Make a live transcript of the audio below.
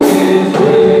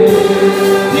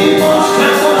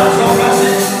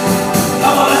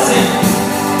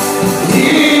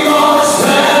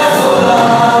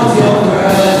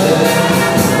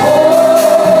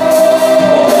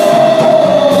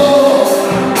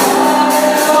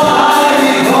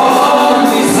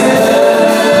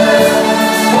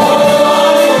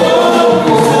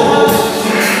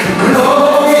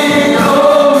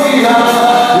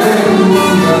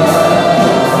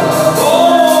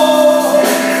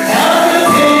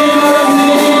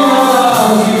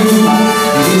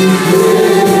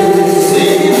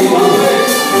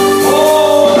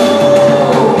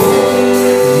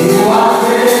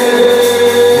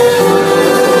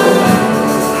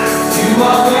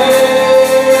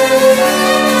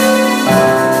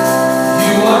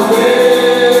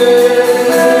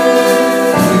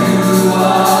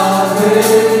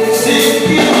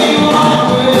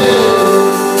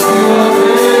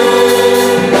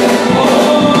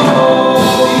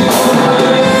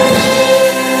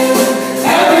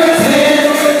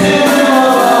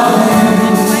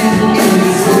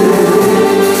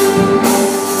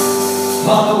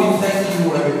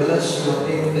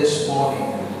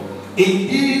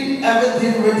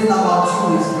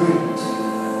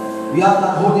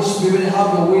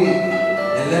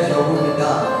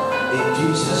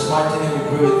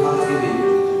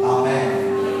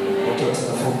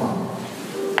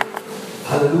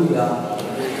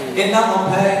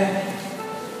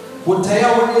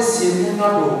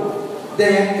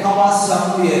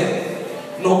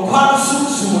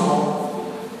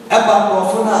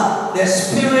The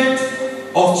spirit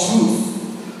of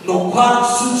truth. No one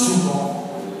suits you.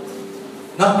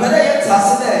 Now, better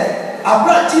yet, I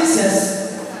brought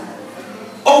Jesus.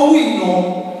 Oh, we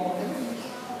know.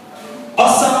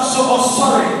 Awesome, so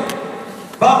sorry.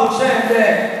 Bible saying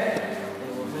there.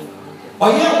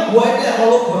 Oh, yeah, why they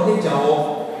all open the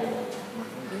jaw?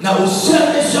 Now,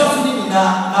 send the shuffling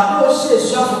now. I don't say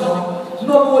shuffle.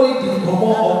 Nobody did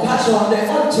promote or catch on the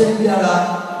unchained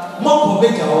more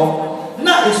for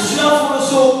na esua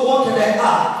so what they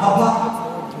are papa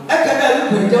e ka da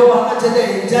lu pe wa na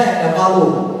tede enjoy the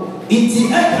value it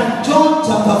can John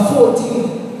chapter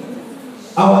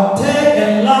 14 our third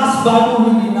and last Bible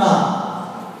reading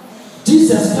now.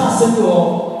 Jesus said to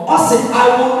us, I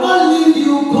will not leave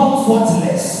you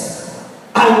comfortless.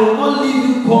 I will not leave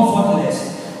you comfortless.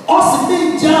 Us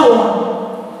be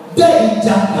jawa de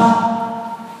ijaka.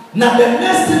 Now the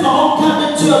next thing I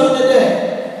come to you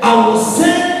today, I will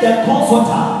send the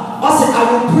comforter.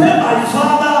 I will pray my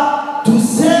Father to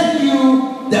send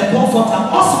you the comforter.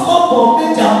 Also,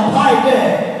 major pie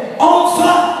there.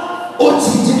 Offer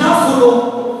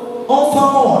Ochijinafulo.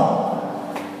 Offer more.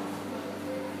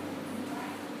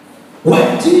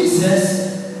 When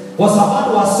Jesus was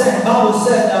about to ascend, the Bible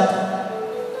said that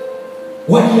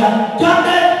when he had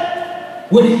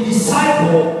gathered with his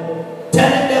disciple,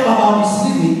 telling them about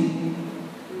his living,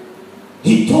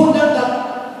 he told them that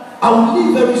I will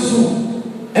leave very soon.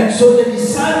 And so the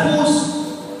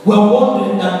disciples were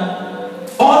wondering that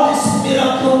all this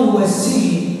miracle we were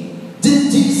seeing,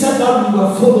 this Jesus that we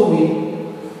were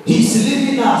following, he's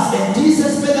leaving us. And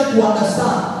Jesus made them to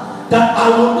understand that I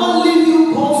will not leave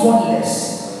you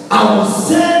comfortless. I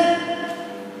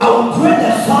will pray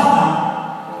the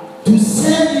Father to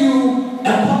send you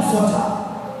a comforter.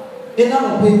 And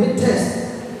now we will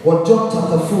test what John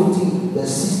chapter 14,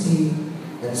 verse 16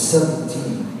 and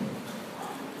 17.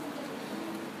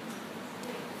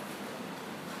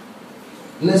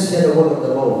 Let's hear the word of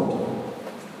the Lord.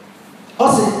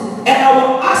 Also, and I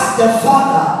will ask the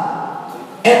Father,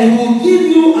 and he will give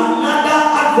you another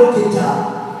advocate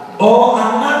or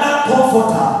another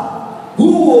comforter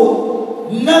who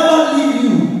will never leave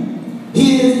you.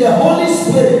 He is the Holy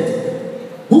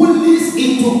Spirit who leads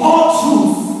into all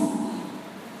truth.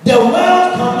 The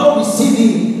world cannot receive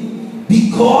him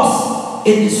because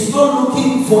it is not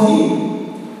looking for him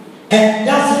and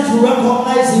doesn't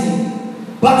recognize him.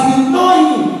 But you know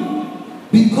him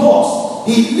because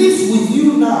he lives with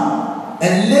you now,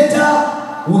 and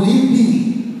later will he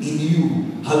be in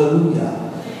you.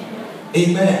 Hallelujah.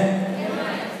 Amen.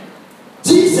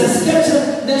 Jesus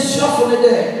kept this shuffle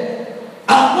there.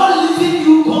 I'm not leaving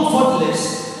you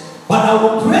comfortless, but I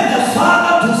will pray the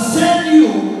Father to send you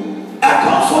a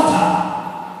comforter.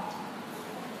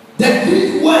 The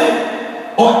Greek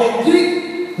word or the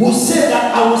Greek will say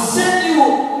that I will send you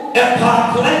a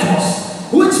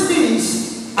parakletos, which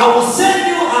means I will send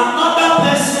you another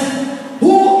person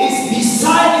who is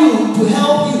beside you to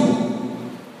help you.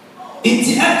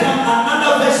 It's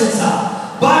another version,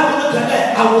 Bible look at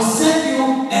that. I will send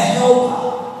you a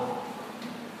helper.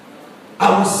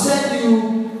 I will send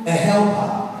you a helper.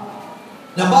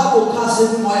 The Bible can't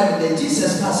say more than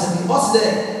Jesus can't say me. What's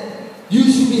there? You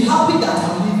should be happy that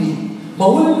I'm living.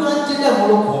 But when you not get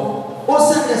them all,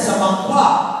 also there's a man,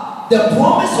 the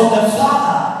promise of the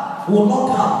Father will not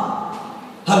come.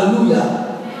 Hallelujah.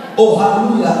 Oh,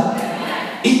 hallelujah.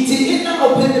 It is not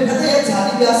open the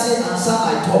say and some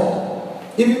I talk.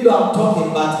 Even though I'm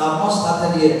talking, but I'm not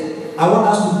started yet. I want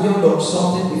us to build on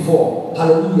something before.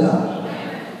 Hallelujah.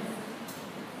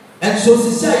 And so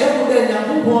she said,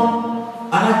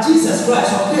 and Jesus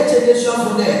Christ, okay, take this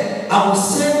from there. I will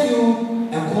send you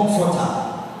a comforter.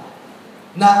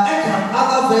 Now, I can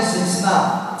other verses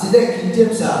now. Today, King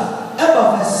James,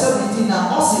 about verse 17,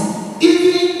 now, also,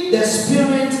 even the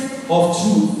Spirit of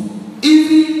truth,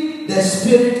 even the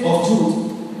Spirit of truth.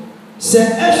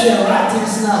 St. Ezra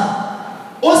writings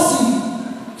now, also,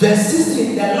 verse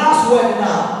 16, the last word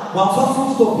now, one for full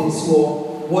stop is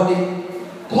what they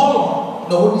call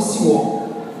the Holy Spirit.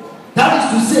 That is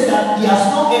to say that he has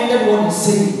not ended what he's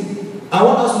saying. I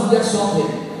want us to get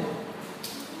something.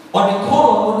 On the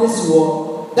call of this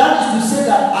word, that is to say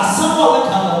that as someone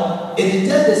can, it is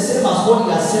just the same as what he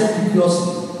has said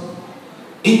previously.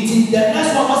 It is the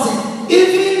next one must say,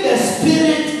 even the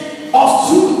Spirit of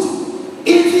truth,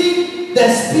 even the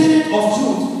Spirit of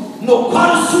truth. No,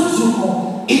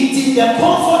 it is the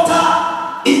Comforter,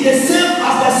 is the same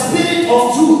as the Spirit of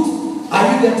truth. Are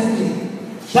you getting me?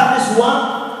 That is one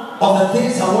of the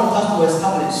things I want us to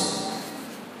establish.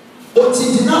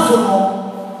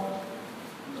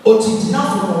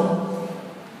 Otidinafono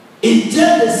is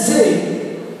just the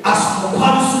same as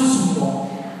Mokwalisusuno.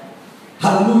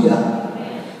 Hallelujah.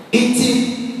 It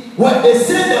is when they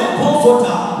say the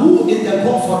Comforter, who is the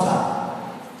Comforter?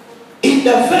 In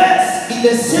the verse, in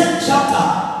the same chapter,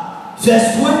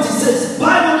 verse 26,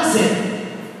 Bible says,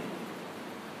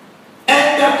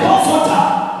 and the Comforter,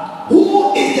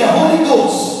 who is the Holy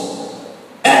Ghost.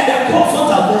 And the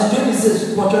Comforter, verse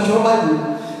 26,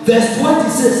 Bible, verse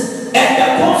 26, and the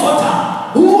Comforter,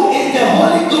 who is the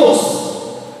Holy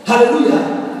Ghost. Hallelujah.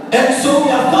 And so we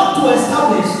have come to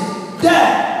establish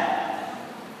that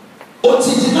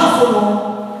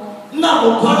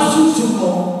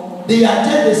they are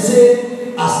just the same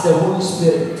as the Holy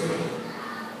Spirit.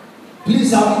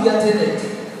 Please, are we getting it?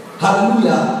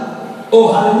 Hallelujah.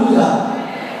 Oh, hallelujah.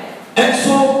 And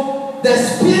so the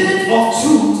Spirit of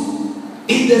truth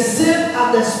is the same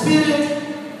as the Spirit,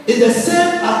 is the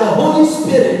same as the Holy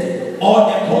Spirit or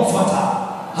the Comforter.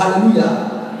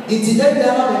 Hallelujah. It's the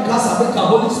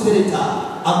Holy Spirit.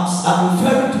 I'm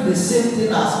referring to the same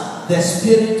thing as the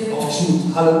Spirit of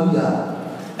truth. Hallelujah.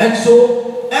 And so,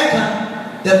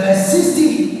 the verse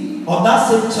 16 of that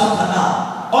same chapter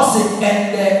now, also,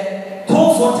 and the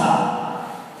Comforter,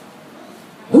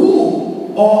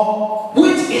 who or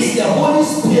which is the Holy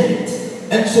Spirit.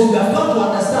 And so we have come to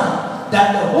understand that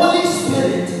the Holy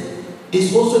Spirit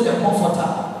is also the Comforter.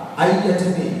 Are you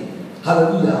getting me?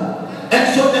 Hallelujah.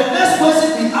 And so the next question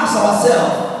we ask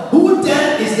ourselves, who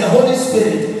then is the Holy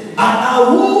Spirit? And now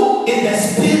who is the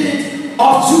Spirit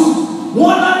of truth?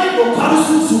 One and the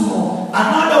Karususumo,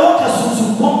 another one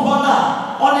Kasusumpona,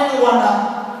 only one.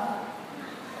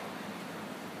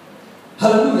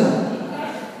 Hallelujah.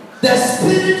 The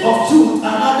Spirit of truth,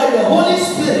 another the Holy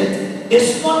Spirit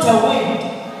is not a wind.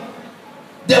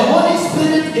 The Holy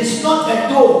Spirit is not a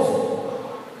dove.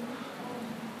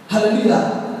 Hallelujah.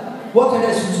 What can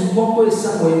I say to Pompo is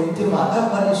somewhere in Tema?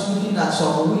 Everybody is looking at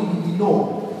some wind. You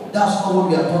know, that's not what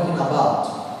we are talking about.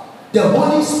 The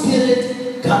Holy Spirit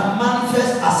can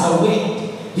manifest as a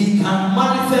wind. He can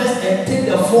manifest and take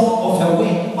the form of a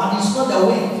wind, but it's not a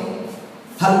wind.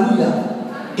 Hallelujah.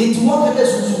 It's what can I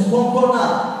say to Pompo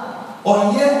now?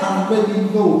 Or yet and maybe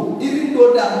no. Even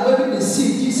though that maybe they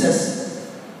see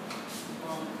Jesus.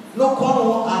 No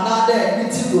one another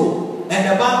meeting. And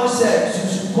the Bible said,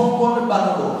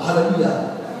 hallelujah.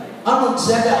 I'm not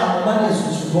saying that I'm a man is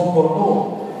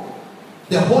no.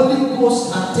 The Holy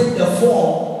Ghost can take the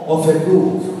form of a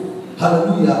dove.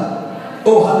 Hallelujah.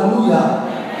 Oh, hallelujah.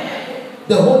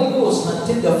 The Holy Ghost can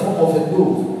take the form of a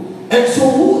dove. And so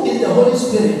who is the Holy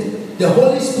Spirit? The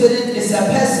Holy Spirit is a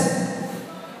person.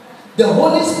 The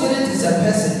Holy Spirit is a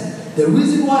person. The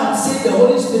reason why I'm saying the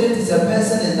Holy Spirit is a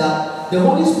person is that the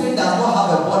Holy Spirit does not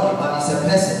have a body, but it's a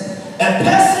person. A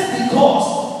person because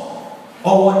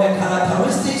of the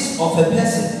characteristics of a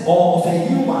person or of a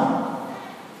human.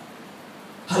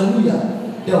 Hallelujah.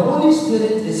 The Holy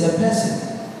Spirit is a person.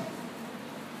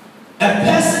 A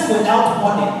person without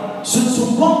body.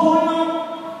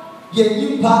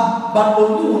 But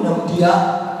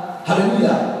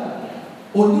hallelujah.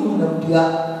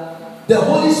 The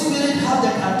Holy Spirit has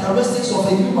the characteristics of a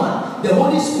human. The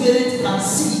Holy Spirit can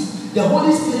see. The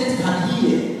Holy Spirit can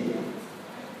hear.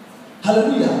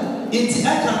 Hallelujah. It's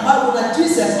I can Bible that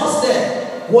Jesus was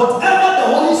there. Whatever the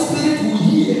Holy Spirit will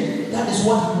hear, that is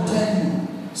what He will tell you.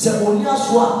 So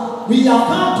we have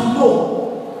come to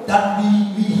know that we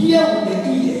hear with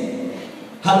the ear.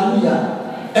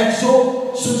 Hallelujah. And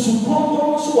so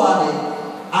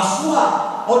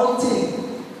auditing.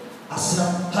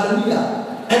 Hallelujah.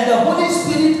 And the Holy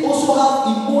Spirit also have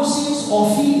emotions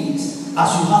or feelings as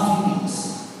you have feelings.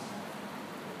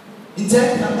 In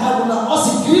terms of the Bible,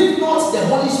 also grieve not the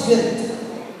Holy Spirit.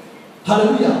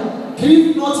 Hallelujah.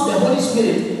 Grieve not the Holy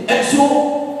Spirit. And so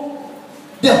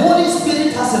the Holy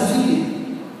Spirit has a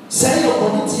feeling. Say your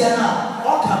body tiana,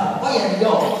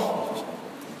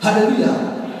 hallelujah.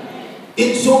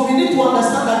 And so we need to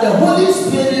understand that the Holy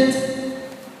Spirit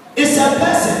is a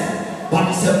person, but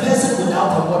it's a person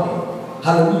without a body.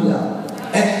 Hallelujah.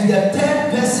 And he's the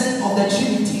third person of the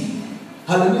Trinity.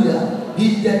 Hallelujah.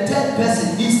 He's the third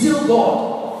person. He's still God.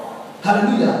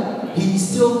 Hallelujah. He is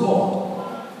still God.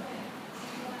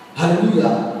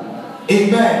 Hallelujah.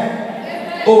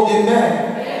 Amen. Oh, amen.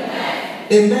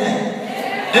 Amen.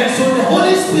 And so the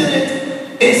Holy Spirit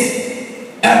is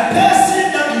a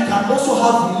person that you can also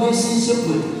have relationship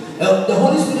with. The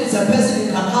Holy Spirit is a person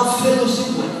you can have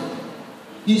fellowship with.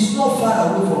 He's not far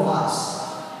away from us.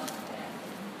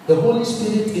 The Holy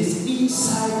Spirit is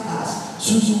inside us.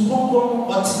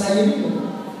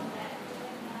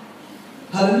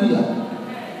 Hallelujah.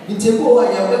 In Teboa,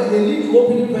 they lead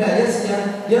opening prayer.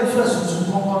 Yes, first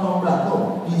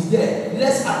no, He's there.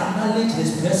 Let's acknowledge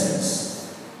His presence.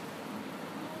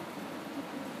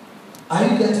 Are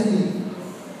you getting me?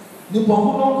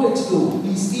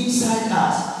 He's inside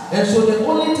us. And so the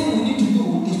only thing we need to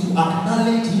do is to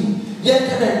acknowledge Him. Yet,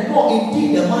 no,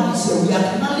 indeed, the man is here. We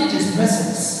acknowledge His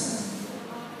presence.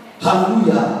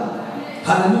 Hallelujah.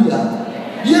 Hallelujah.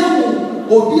 You,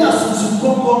 Odia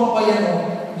Susukomon Oyeno,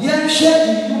 Yen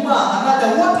Shed Yuma,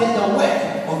 another what is the work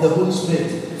of the Holy Spirit?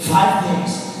 5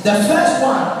 things. The first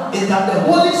one is that the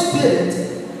Holy Spirit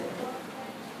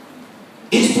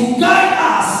is to guide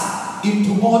us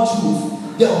into all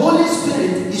truth. The Holy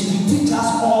Spirit is to teach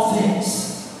us all things.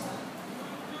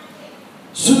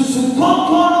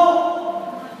 Susukomon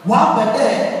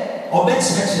Wabede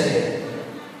Obexere.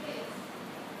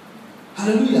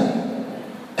 Hallelujah.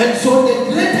 And so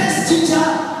the greatest teacher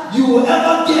you will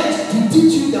ever get to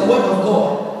teach you the word of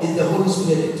God is the Holy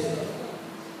Spirit.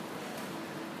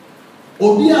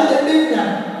 Obia Emenya,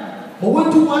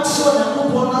 but to watch so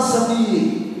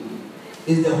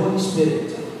is the Holy Spirit.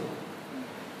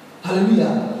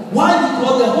 Hallelujah. Why?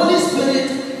 Because the Holy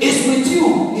Spirit is with you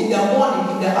in the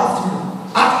morning, in the afternoon.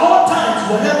 At all times,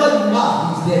 wherever you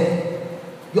are, He's there.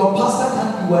 Your pastor can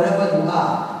be wherever you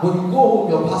are. When you go home,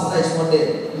 your pastor is not there.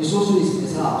 He's also in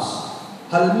his house.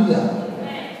 Hallelujah.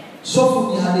 So for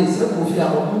me, I say,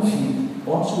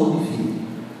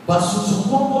 but so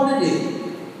one day,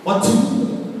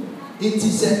 it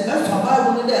is a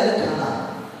Bible in there.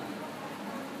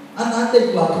 And then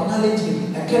you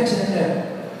acknowledging a catcher.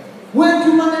 When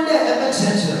you man in there, ever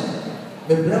change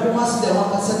the brother was the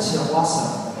one such a wasser.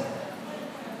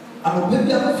 I'm a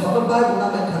baby from the Bible.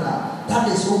 That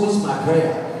is always my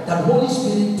prayer. That Holy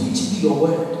Spirit teach me your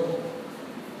word.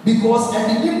 Because at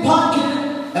the impact,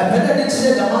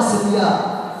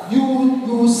 you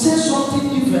will say something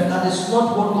different that is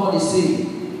not what God is saying.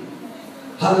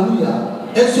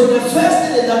 Hallelujah. And so the first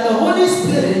thing is that the Holy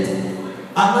Spirit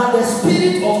and now the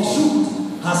Spirit of truth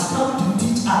has come to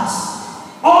teach us.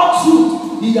 All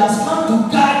truth. He has come to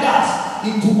guide us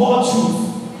into all truth.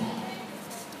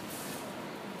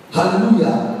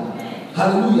 Hallelujah.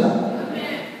 Hallelujah.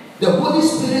 The Holy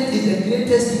Spirit is the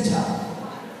greatest teacher.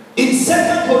 In 2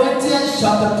 Corinthians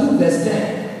chapter 2 verse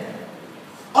 10,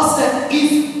 I said, if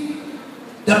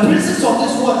the princes of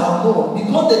this world have known,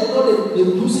 because they know they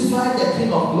crucified the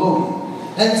King of glory,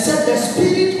 and said the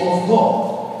Spirit of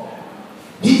God,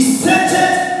 He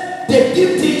searches the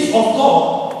giftings of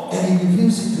God and He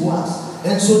reveals it to us.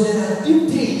 And so there are deep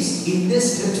things in these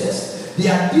scriptures.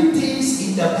 There are deep things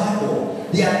in the Bible.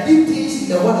 There are deep things in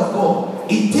the Word of God.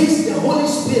 It takes the Holy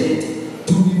Spirit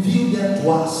to reveal them to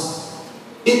us.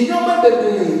 In number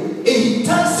baby, a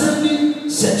intensely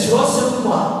sexual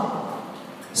one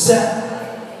said,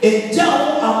 a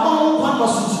down among one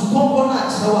must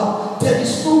component. There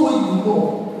is no way you know.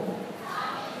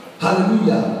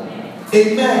 Hallelujah.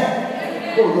 Amen.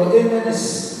 Oh, your amen is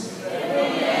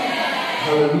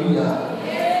hallelujah.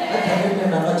 I can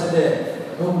amen and not there.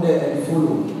 No there and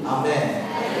follow. Amen.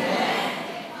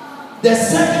 The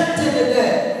second thing is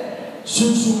there,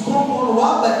 should come on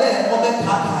one by there, or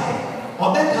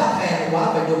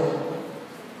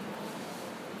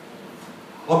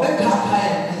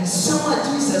in summer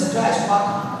Jesus Christ,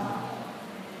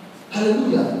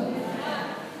 Hallelujah.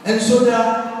 And so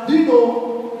there, do you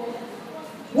know,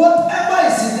 whatever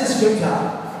is in this scripture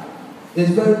is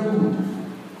very good.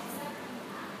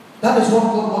 That is what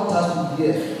God wants us to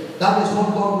hear. That is what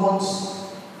God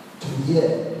wants to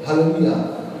hear. Hallelujah.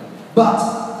 But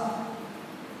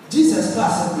Jesus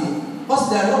Christ said, because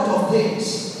there are a lot of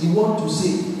things He wants to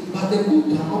say, but the book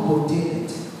cannot contain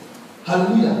it.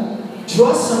 Hallelujah.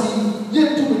 Trust me,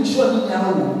 yet to ensure me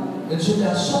now. And so there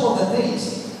are some of the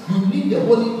things you need the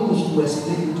Holy Ghost to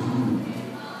explain to you.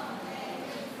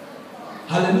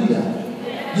 Hallelujah.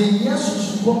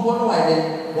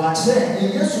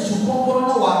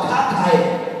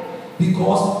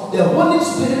 Because the Holy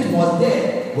Spirit was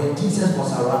there when Jesus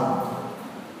was around.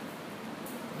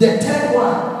 The third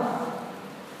one,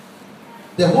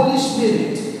 the Holy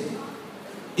Spirit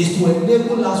is to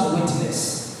enable us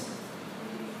witness.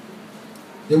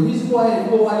 The reason why I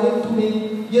go yet to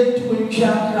me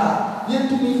chakra, yet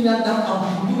to me yadam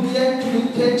abudu, yet to me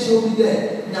catch over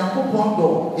there.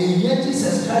 Napopondo, and yet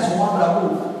Jesus Christ one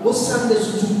rabo, was Sunday to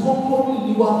compound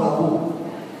you one rabo.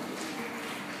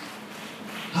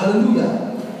 Hallelujah.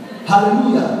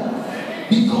 Hallelujah.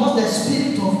 Because the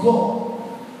Spirit of God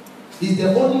is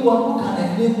the only one who can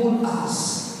enable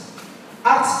us.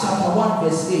 Acts chapter 1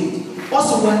 verse 8.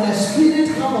 Also, when the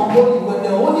Spirit come upon you, when the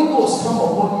Holy Ghost come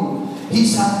upon you, He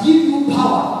shall give you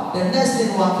power. The next thing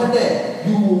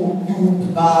you will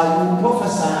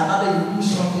prophesy, another you do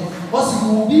something. Also,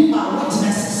 you will be my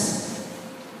witnesses.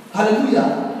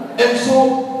 Hallelujah. And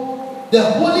so the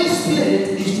Holy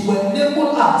Spirit is to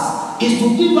enable us, is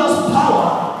to give us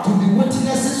power to be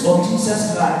witnesses of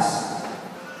Jesus Christ.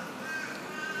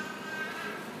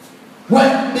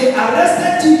 When they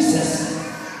arrested Jesus,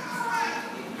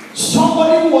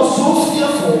 somebody who was so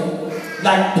fearful,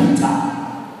 like Peter,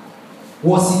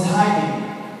 was in hiding.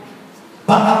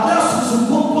 But after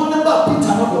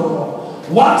Peter,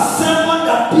 one sermon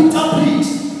that Peter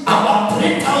preached, about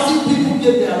 3,000 people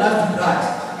gave their life to Christ.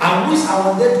 I wish I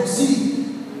was there to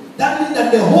see. That means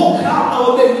that the whole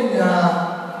crowd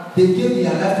they gave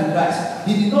their life to Christ.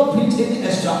 He did not preach any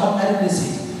extraordinary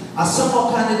message. As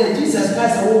some candidate, Jesus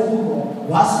Christ said,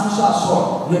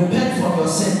 repent from your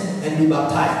sin and be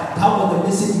baptized. That was the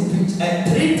message he preached.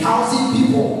 And 3,000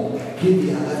 people gave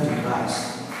their life to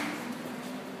Christ.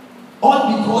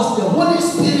 All because the Holy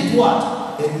Spirit what?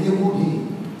 Enabled him.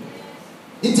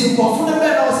 It is for the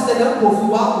men of the level of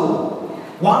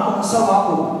one on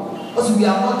Sawako. Because we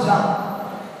are not drunk.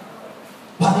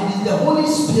 But it is the Holy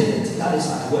Spirit that is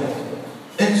at work.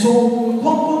 And so,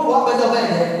 what better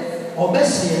way or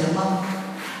best in a man?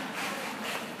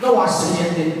 No, I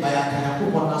say it by a kind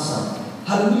of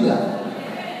hallelujah.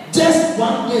 Just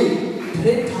one day,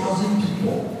 3,000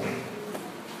 people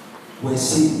were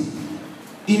saved.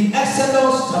 In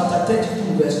Exodus chapter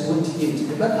 32, verse 28,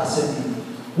 Rebecca said,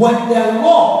 when the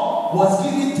law was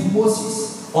given to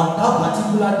Moses on that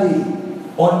particular day,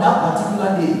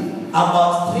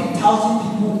 about 3,000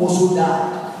 people also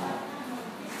died.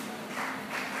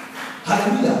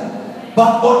 Hallelujah.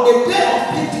 But on the day of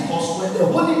Pentecost, when the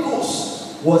Holy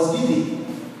Ghost was given,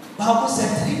 Bible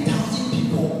said 3,000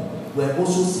 people were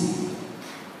also saved.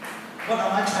 What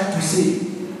am I trying to say?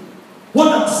 What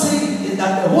I'm saying is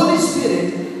that the Holy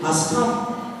Spirit has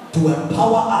come to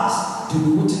empower us to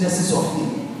be witnesses of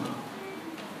Him.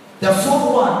 The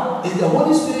fourth one is the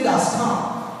Holy Spirit has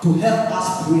come to help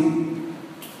us pray.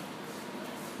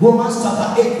 Romans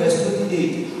chapter 8 verse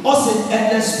 28. Also,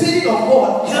 and the Spirit of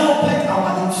God helpeth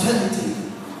our infirmity.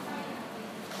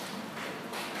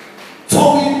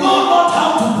 For we know not how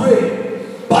to pray,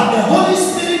 but the Holy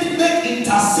Spirit make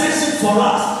intercession for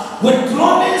us with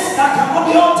groanings that cannot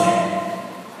be uttered.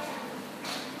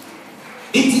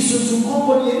 It is to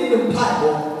company in the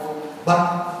Bible,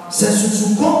 but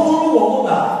says to company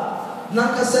woman,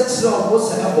 Naka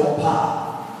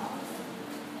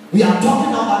we are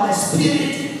talking about the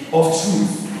Spirit of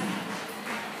truth.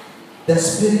 The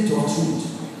Spirit of truth.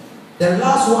 The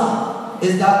last one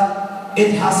is that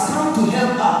it has come to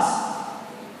help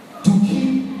us to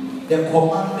keep the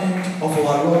commandment of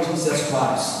our Lord Jesus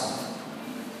Christ.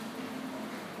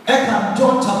 And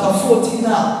John chapter 14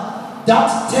 now.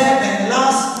 That third and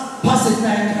last passage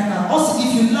now. Also,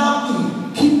 if you love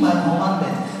me, keep my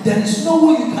commandment. There is no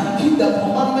way you can keep the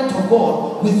commandment of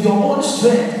God with your own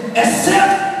strength,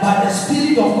 except by the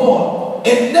Spirit of God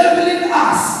enabling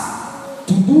us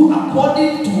to do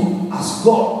according to as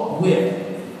God will.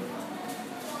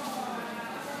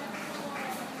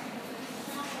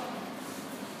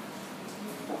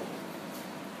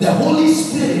 The Holy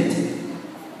Spirit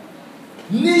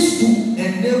needs to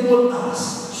enable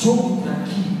us so we can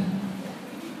keep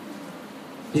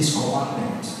His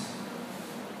commandment.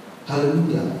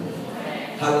 Hallelujah.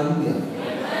 Hallelujah.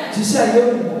 She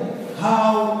said,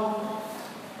 how,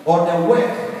 or the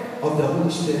work of the Holy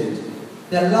Spirit.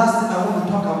 The last thing I want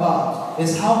to talk about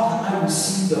is how can I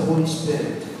receive the Holy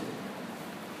Spirit?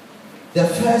 The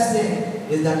first thing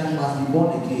is that you must be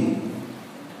born again.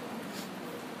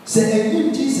 Say,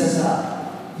 in Jesus,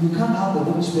 you can't have the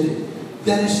Holy Spirit.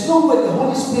 There is no way the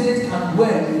Holy Spirit can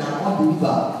dwell in an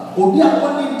unbeliever. Or be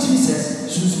only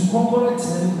Jesus, so to component.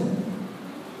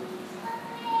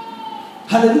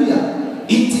 Hallelujah.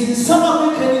 It is some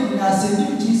American as a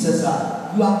Jesus,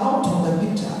 you are out of the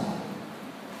picture.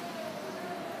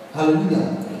 Hallelujah.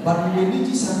 But we need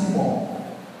Jesus anymore.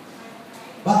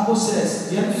 Bible says,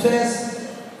 the first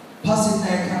passage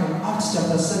I can Acts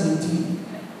chapter 17.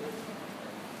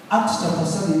 Acts chapter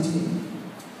 17,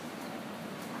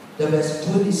 the verse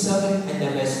 27 and the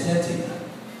verse 30.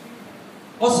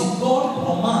 Also, God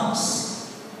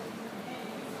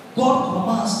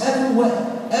commands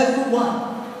everywhere, everyone.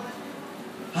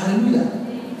 Hallelujah.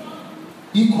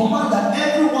 He commands that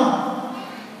everyone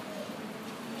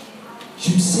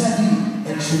should serve Him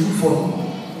and should look for Him.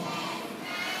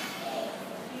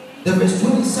 The verse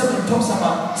 27 talks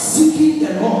about seeking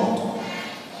the Lord.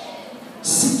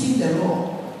 Seeking the Lord.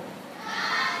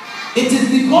 It is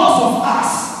because of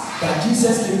us that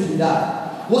Jesus came to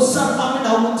die. What's something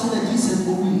I want to Jesus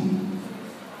for me?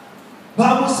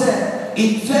 Bible said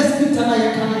in 1 Peter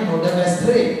the verse 3,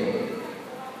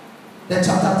 the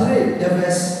chapter 3, the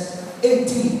verse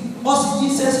 18. Also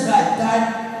Jesus Christ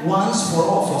died once for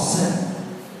all for sin.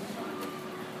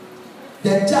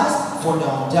 The just for the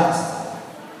unjust.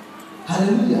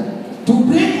 Hallelujah. To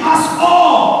bring us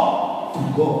all to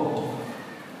God.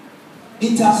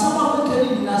 It has someone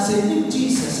looking and saying,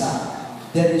 Jesus,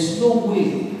 there is no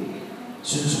way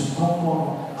to come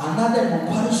on another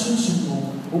comparison to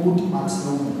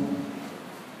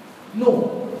no.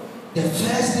 The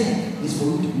first thing is for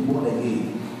you to be born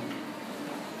again.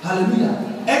 Hallelujah.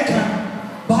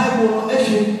 Ekan Bible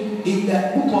in the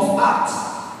book of Acts.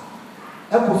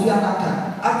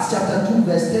 Acts chapter 2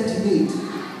 verse 38.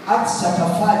 Acts chapter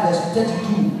 5 verse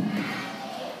 32.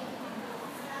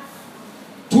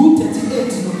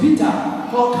 2:38, Peter,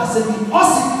 Paul said,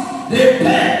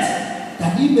 repent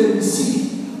that ye may receive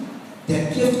the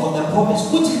gift of the promise,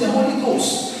 which is the Holy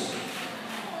Ghost.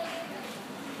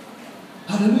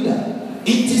 Hallelujah.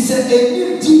 It is a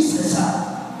new Jesus.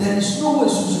 There is no way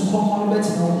to come on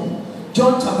better know.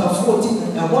 John chapter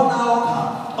 14 and 1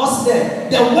 hour us there.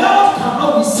 The world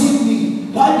cannot receive me.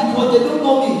 Why? Because they don't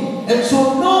know me. And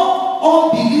so no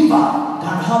unbeliever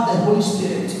can have the Holy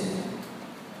Spirit.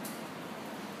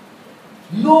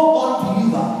 No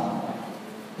unbeliever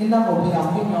in that way.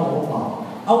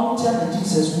 I won't tell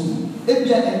Jesus who. If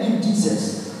you are a new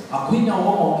Jesus, a queen of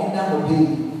woman in that way.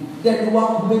 Then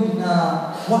one woman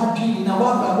one dream in a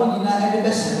one in every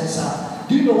best.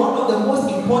 Do you know one of the most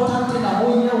important things I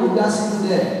want to with us in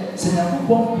there? Say that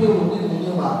won't play with the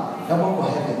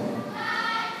heaven.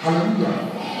 Hallelujah.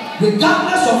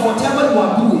 Regardless of whatever you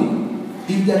are doing,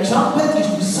 if the trumpet is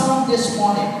to sound this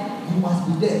morning, you must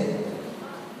be there.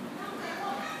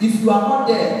 If you are not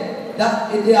there,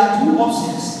 there are two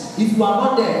options. If you are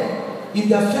not there, if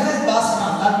the first bus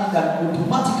comes, that means that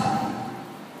automatically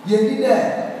you need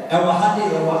there.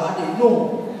 No.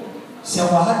 Say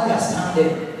wahade stand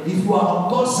there. If you are on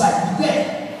God's side, be there.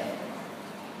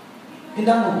 In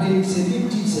that way, say leave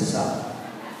Jesus up.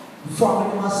 Before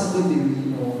I must say,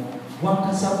 one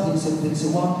can say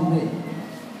one to me.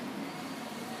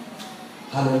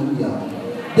 Hallelujah.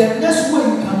 The next way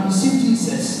you can receive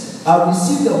Jesus, I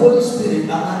receive the Holy Spirit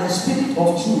and the Spirit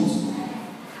of truth,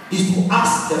 is to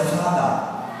ask the Father.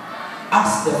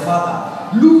 Ask the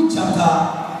Father. Luke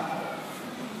chapter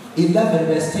 11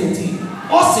 verse 18.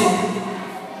 Also,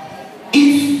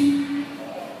 if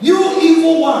you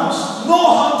evil ones know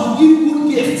how to give good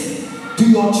gifts to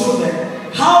your children,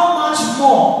 how much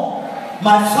more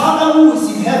my Father who is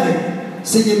in heaven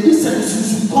say the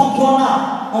business to come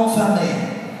on family.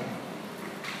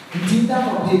 Did that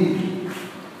obey?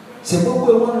 Say what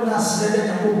we want to say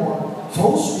that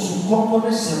for us to come on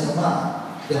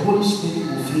the Holy Spirit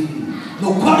will fill you. No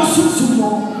question no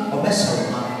or best.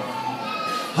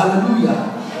 Hallelujah.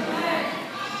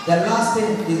 The last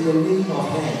thing is the laying of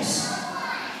hands.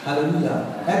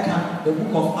 Hallelujah. The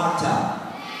book of Acts,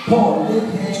 Paul laid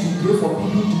hands to pray for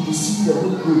people to receive the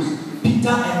Holy Ghost. Peter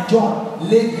and John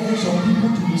laid hands on people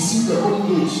to receive the Holy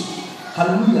Ghost.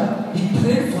 Hallelujah. He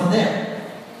prayed for them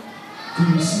to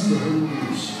receive the Holy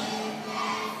Ghost.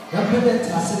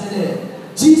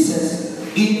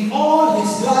 Jesus, in all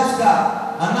his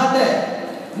lifestyle,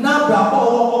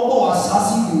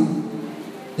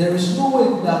 there is no way he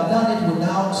would have done it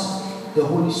without the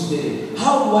Holy Spirit.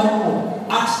 How do I know?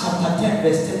 Acts chapter 10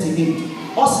 verse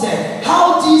 38. Also there,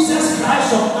 how Jesus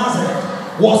Christ of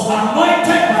Nazareth was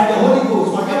anointed by the Holy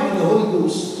Ghost. Forget with the Holy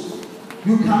Ghost.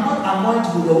 You cannot anoint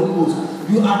with the Holy Ghost.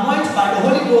 You anoint by the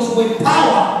Holy Ghost with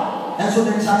power. And so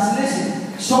the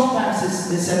translation sometimes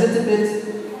is a little bit,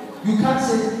 you can't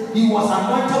say he was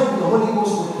anointed with the Holy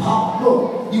Ghost with power.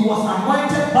 No, he was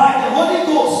anointed by the Holy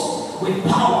Ghost with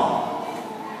power.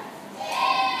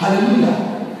 Hallelujah.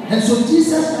 And so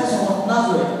Jesus Christ of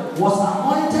Nazareth was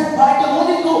anointed by the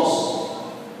Holy Ghost.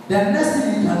 The next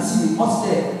thing you can see was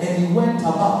there, and he went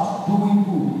about doing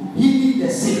good, healing the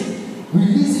sick,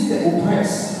 releasing the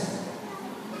oppressed.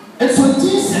 And so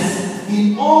Jesus,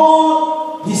 in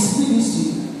all his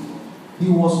ministry, he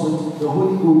was with the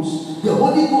Holy Ghost. The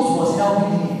Holy Ghost was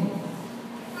helping him.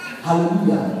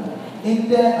 Hallelujah. In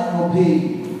there and obey.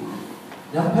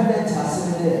 The parents are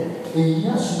sitting there. And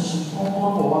yes, you should come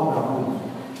on for one.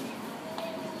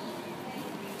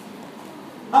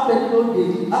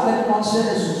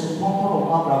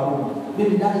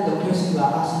 Maybe that is the question you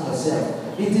are asking yourself.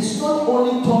 It is not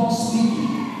only tongue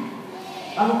speaking.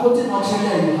 I'm quoting on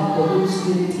that you have the Holy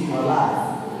Spirit in your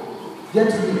life.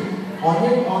 Get me?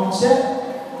 On check,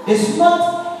 it's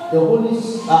not the Holy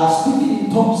speaking in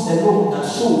tongues alone that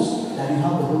shows that you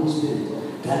have the Holy Spirit.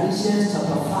 Galatians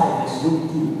chapter 5 verse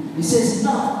 22. It says,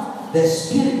 now the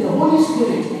Spirit, the Holy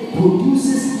Spirit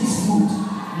produces this fruit.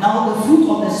 Now the fruit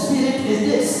of the Spirit is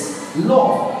this: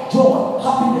 love, joy,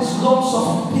 happiness,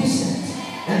 long-suffering, patience.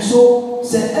 And so,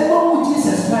 said everyone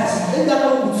Jesus Christ, the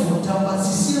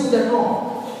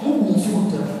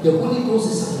Holy Ghost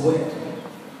is at work.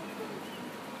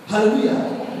 Hallelujah.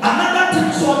 Another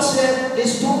thing Saul said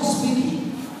is tongue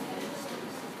speaking.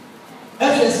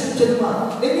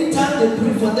 Anytime they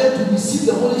pray for them to receive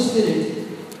the Holy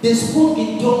Spirit, they spoke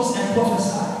in tongues and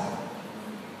prophesied.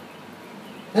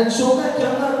 And so that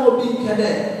cannot be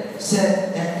cadet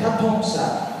said and tongues.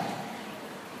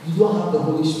 You don't have the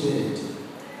Holy Spirit.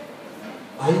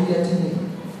 Are you getting me?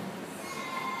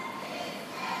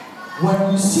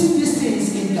 When you see these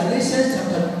things in Galatians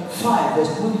chapter 5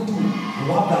 verse 22,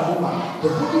 the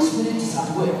Holy Spirit is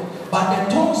at work. But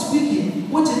the tongue speaking,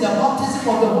 which is the baptism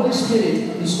of the Holy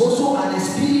Spirit, is also an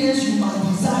experience you must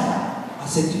desire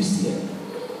as a Christian.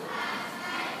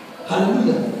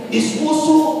 Hallelujah. It's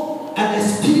also an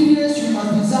experience you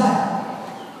must desire.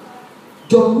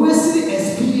 John Wesley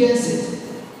experienced it.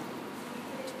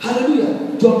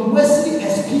 Hallelujah. John Wesley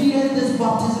experienced this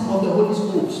baptism of the Holy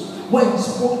Ghost when he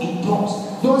spoke in tongues.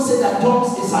 Don't say that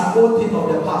tongues is an old thing of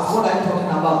the past. What are you talking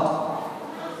about?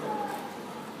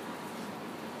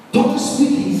 Tongue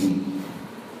speaking.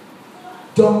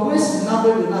 John Wesley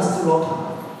never did not still come.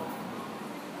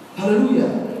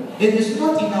 Hallelujah. It is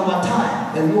not in our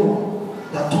time alone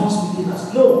that tongue speaking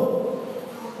us. No.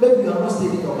 Maybe you are not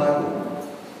studying your Bible.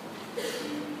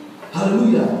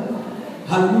 Hallelujah.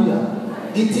 Hallelujah.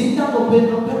 It's in that open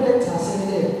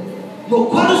there. No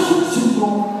quality no.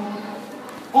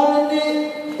 Only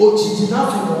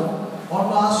Ochijinafino on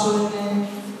our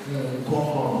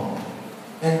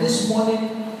and this morning,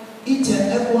 each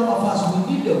and every one of us, we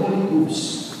need the Holy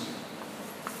Ghost.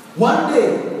 One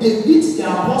day, they beat the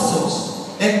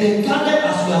apostles and they gathered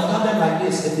as we have gathered like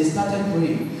this and they started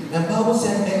praying. And the Bible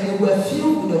said, and they were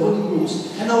filled with the Holy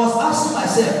Ghost. And I was asking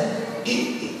myself,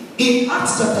 in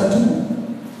Acts chapter 2,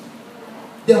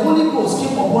 the Holy Ghost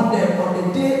came upon them on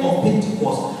the day of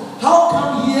Pentecost. How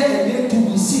come here again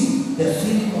to receive the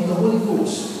feeling of the Holy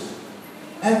Ghost?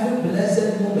 Every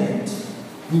blessed moment,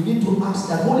 we need to ask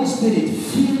the Holy Spirit,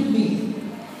 fill me.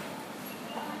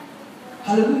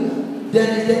 Hallelujah.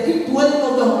 There is the indwelling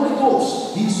of the Holy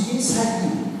Ghost. He is inside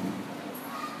you.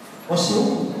 I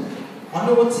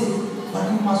know what it is,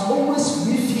 but you must always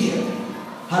refill.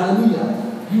 Hallelujah.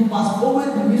 You must always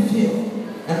be refilled.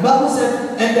 And the Bible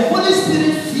said, and the Holy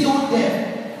Spirit filled them,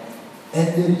 and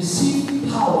they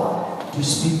received power to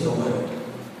speak the word.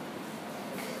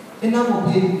 And I'm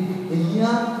obeying a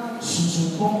young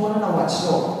Susu Pompo and our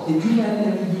show. If you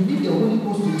need the Holy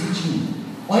Ghost to teach you.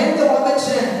 Or in the Bible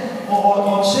chair,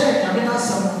 or share, I mean, that's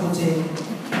some protein.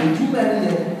 If you marry a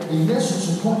yes,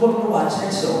 Susu Pompo and our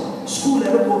church, school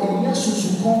level, a yes,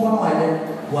 Susu Pompo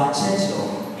and our church.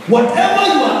 Whatever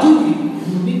you are doing,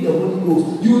 you need the Holy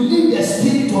Ghost. You need the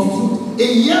Spirit of truth. A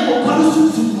year of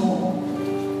Susu Pompo.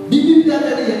 You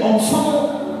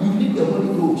need the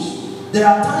Holy Ghost. There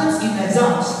are times in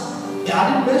exams. I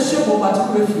didn't mention about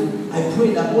refuge. I pray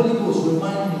that Holy Ghost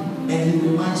remind me, and He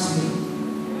reminds me.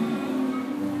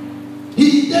 He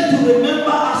is there to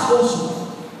remember us also.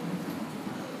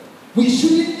 We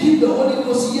shouldn't keep the Holy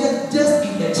Ghost here just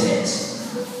in the church.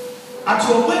 At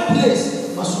your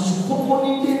workplace,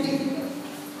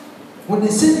 When they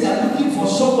say they are looking for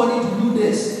somebody to do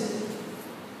this,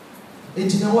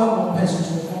 it's in one person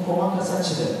to come one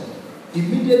person.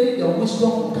 Immediately the wisdom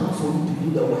will come for you to do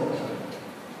the work.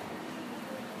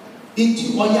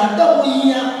 Into Oyanda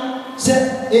Oya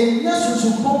said, there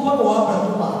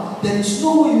is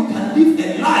no way you can live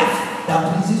a life that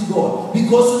pleases God.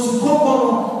 Because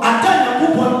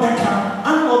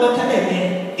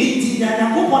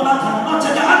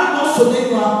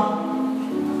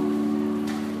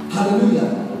hallelujah.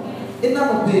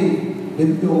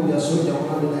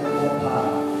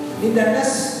 In the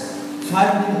next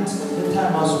 5 minutes, the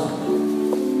time has gone.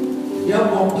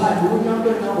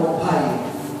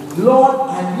 Lord,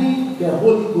 I need the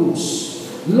Holy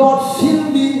Ghost. Lord, fill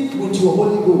me with your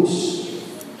Holy Ghost.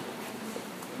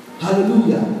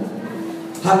 Hallelujah.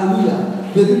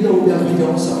 Hallelujah. Baby, there will be a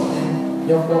video on something.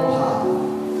 Your power.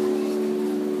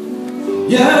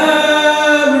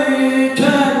 Yeah, we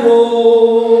can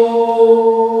walk.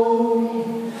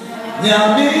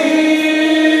 Yeah, me.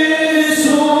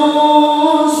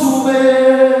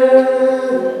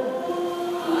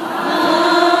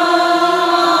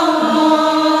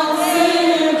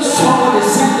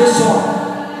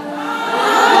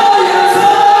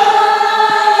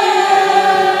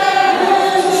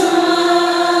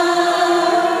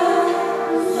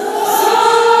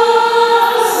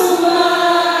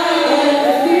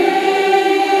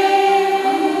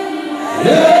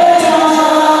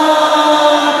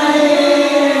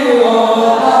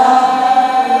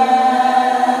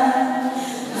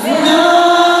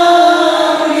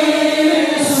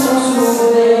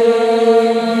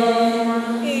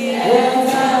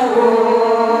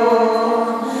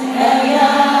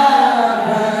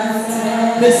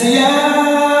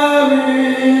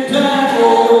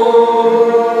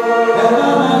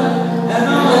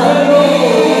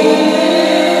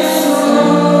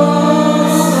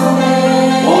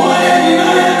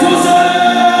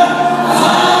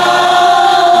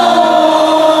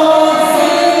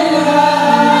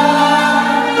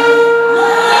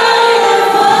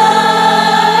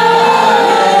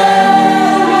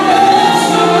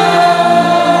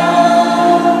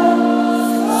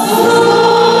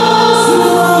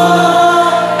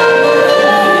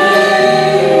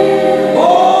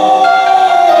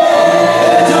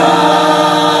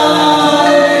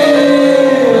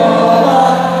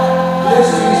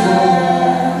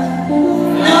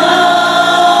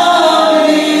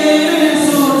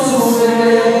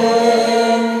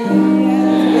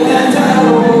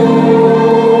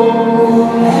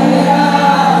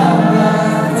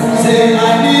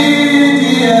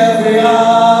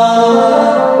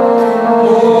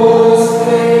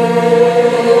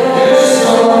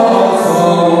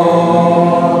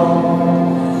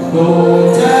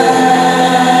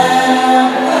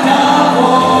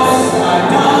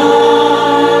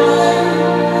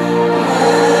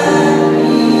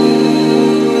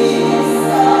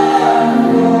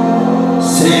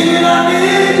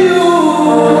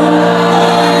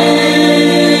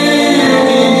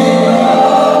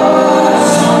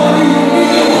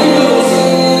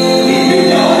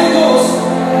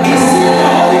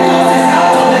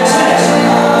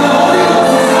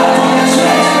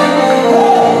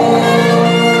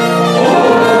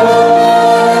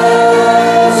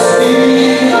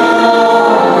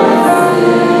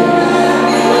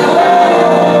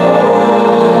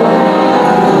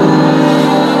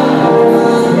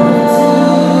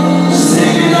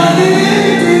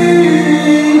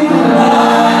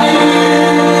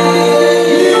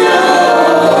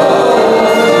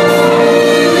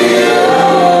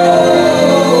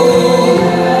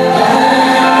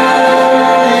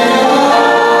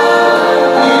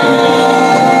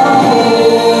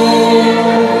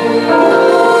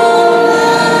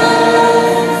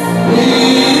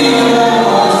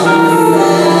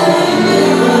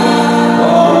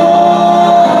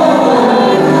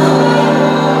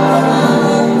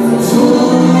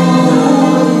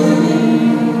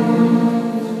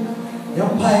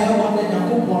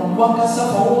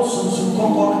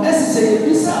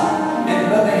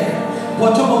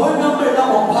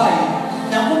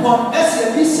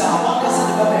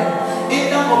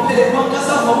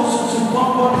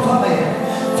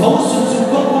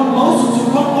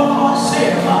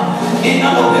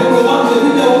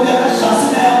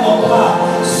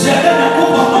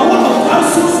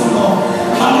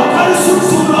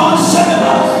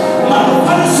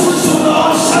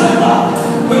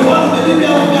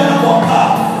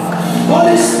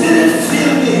 Holy Spirit,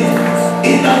 fill me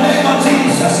in the name of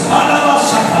Jesus. Sata,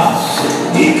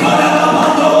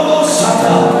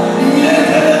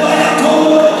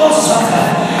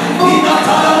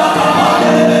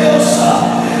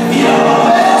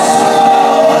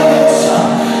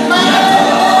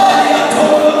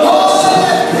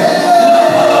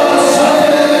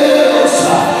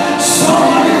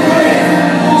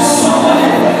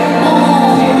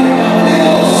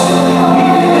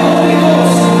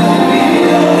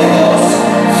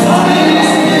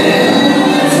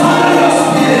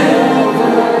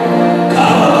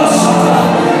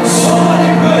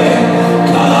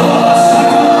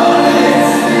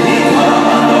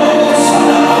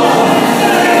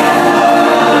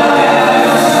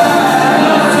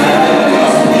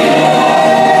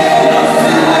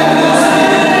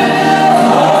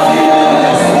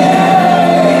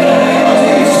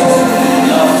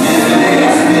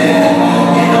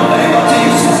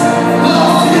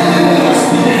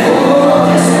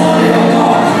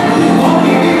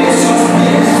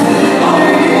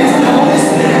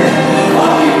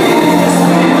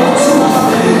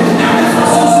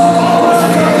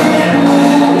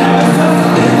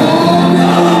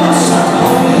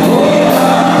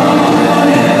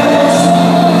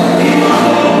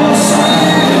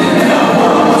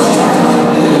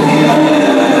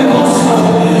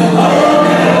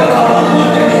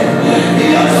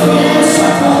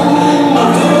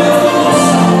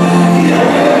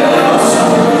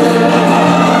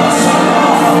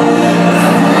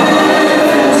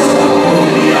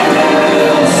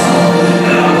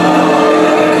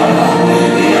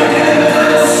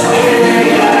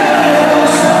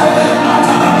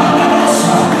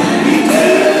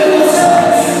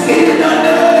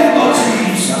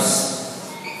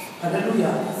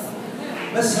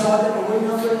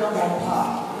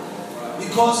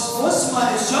 Because most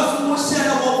man is just more said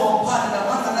about one part and the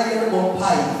man another one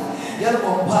pie. The other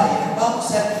one pie. And the Bible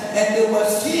said, and they were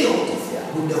filled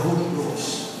with the Holy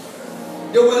Ghost.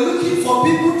 They were looking for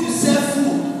people to serve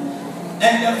food.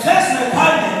 And the first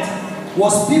requirement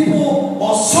was people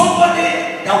or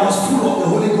somebody that was full of the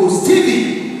Holy Ghost.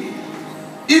 Stevie,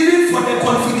 even for the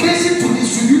qualification to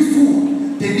distribute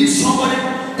food, they need somebody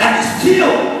that is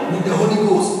filled with the Holy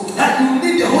Ghost. That you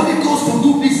need the Holy Ghost to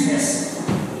do business.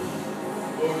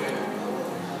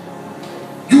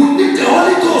 You need the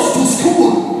Holy Ghost to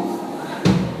school.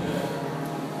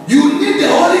 You need the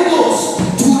Holy Ghost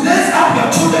to raise up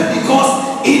your children,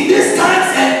 because in these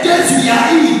times and days we are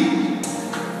in,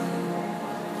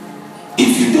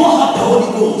 if you don't have the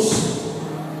Holy Ghost,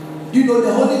 you know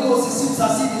the Holy Ghost, it seems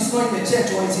as if it's not in the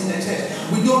church or it's in the church.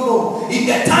 We don't know. In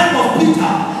the time of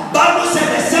Peter, Bible said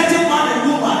a certain man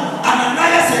and woman,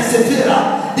 Ananias and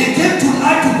Sapphira, they came to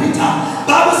lie to Peter.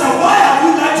 Bible said, why have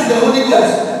you lied to the Holy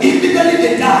Ghost? Immediately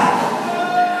they died.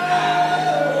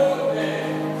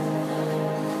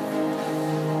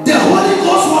 The Holy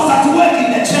Ghost was at work in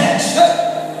the church.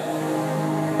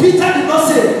 Peter did not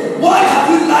say, why have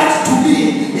you lied to me?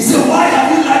 He said, why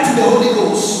have you lied to the Holy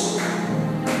Ghost?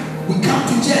 We come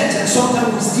to church and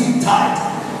sometimes we steal tithe.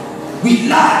 We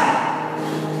lie.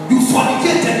 You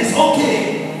fornicate and it's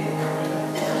okay.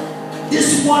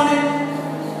 This morning,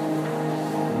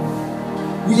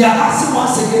 we are asking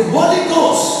once again, Holy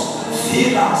Ghost,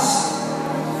 fill us.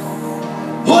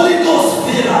 Holy Ghost,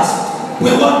 fill us. We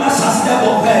want us as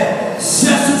never pay.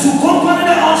 Says to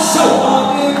company on show.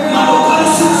 My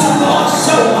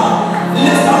show.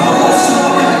 Lift up your voice and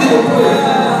begin to pray.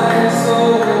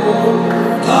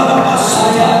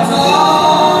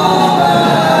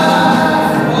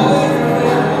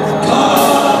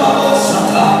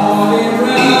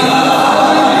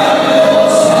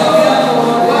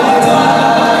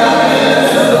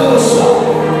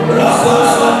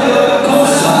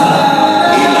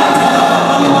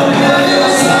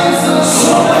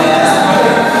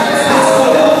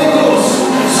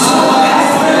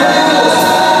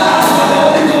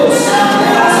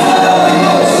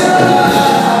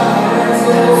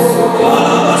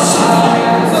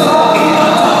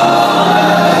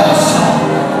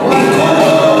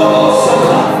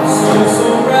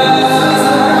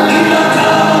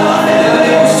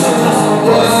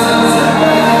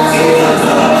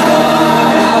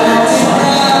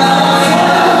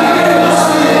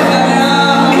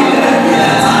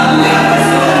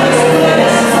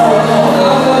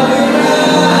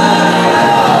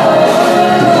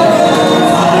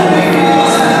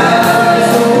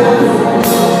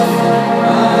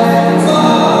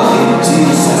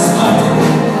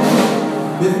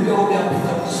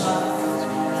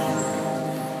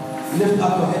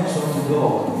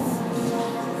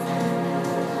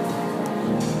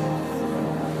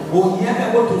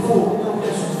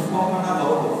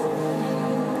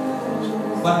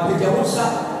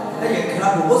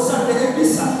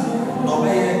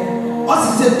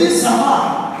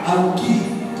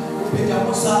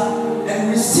 And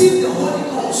receive the Holy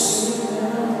Ghost.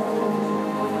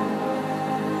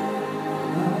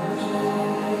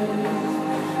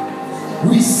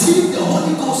 Receive the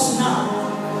Holy Ghost now.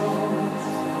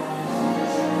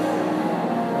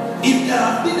 If there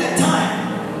has been a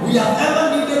time we have ever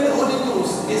needed the Holy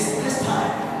Ghost, it's this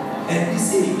time and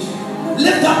this age.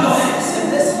 Lift up your hands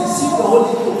and let's receive the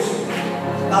Holy Ghost.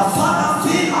 Now, Father,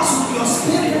 fill us with your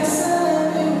Spirit.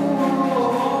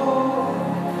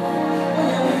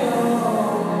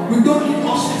 We don't need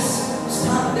horses.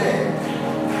 Stand there.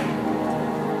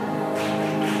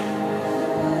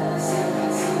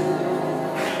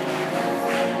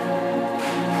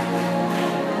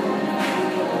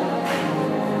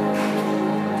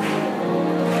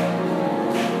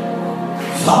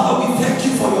 Father, we thank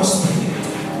you for your Spirit.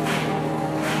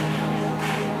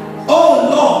 Oh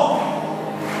Lord,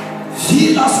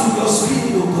 fill us with your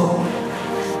Spirit, O God.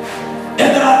 And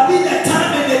there has been a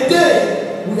time and a day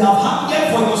we have hungered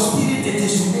for your Spirit, it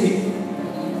is today.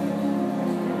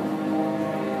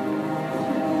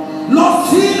 Lord,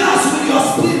 fill us with your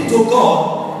Spirit, O God,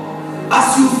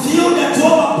 as you fill the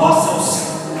 12 apostles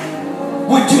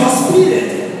with your Spirit,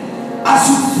 as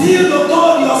you fill, O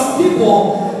God, your people,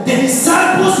 the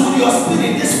disciples with your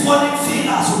Spirit. This morning, fill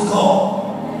us, O God.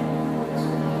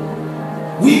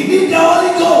 We need the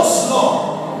Holy Ghost, Lord.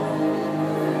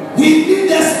 We need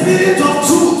the Spirit of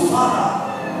truth, Father.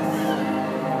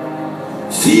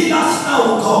 Fill us now, O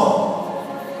God.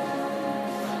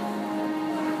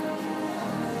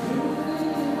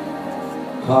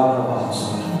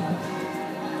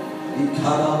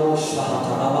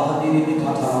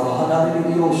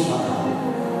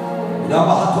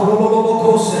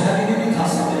 Yabahatololobokose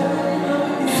hadidibikasa.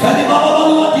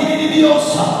 Felibababalua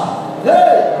didibiosa.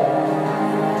 Hey!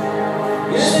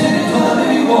 Spirit of the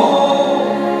living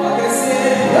God.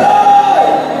 Hey!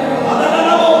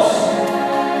 Adadadabos.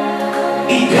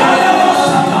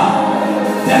 Ikayabasata.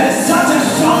 There is such a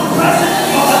strong presence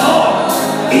of the Lord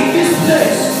in this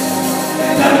place.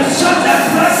 There is such a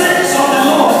presence of the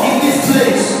Lord in this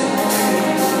place.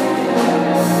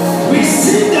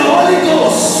 Receive the Holy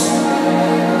Ghost.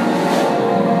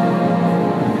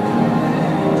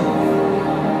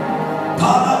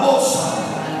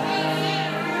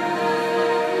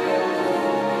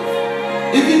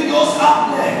 Even those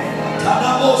up there,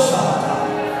 Tanabosa.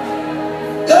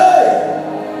 Hey!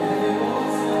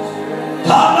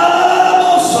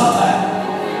 Tanabosa.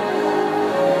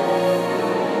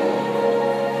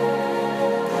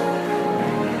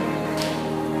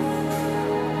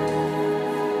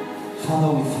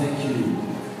 Father, we thank you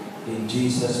in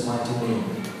Jesus' mighty name.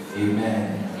 Amen.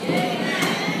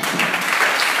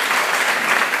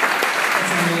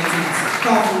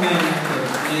 Powerful man,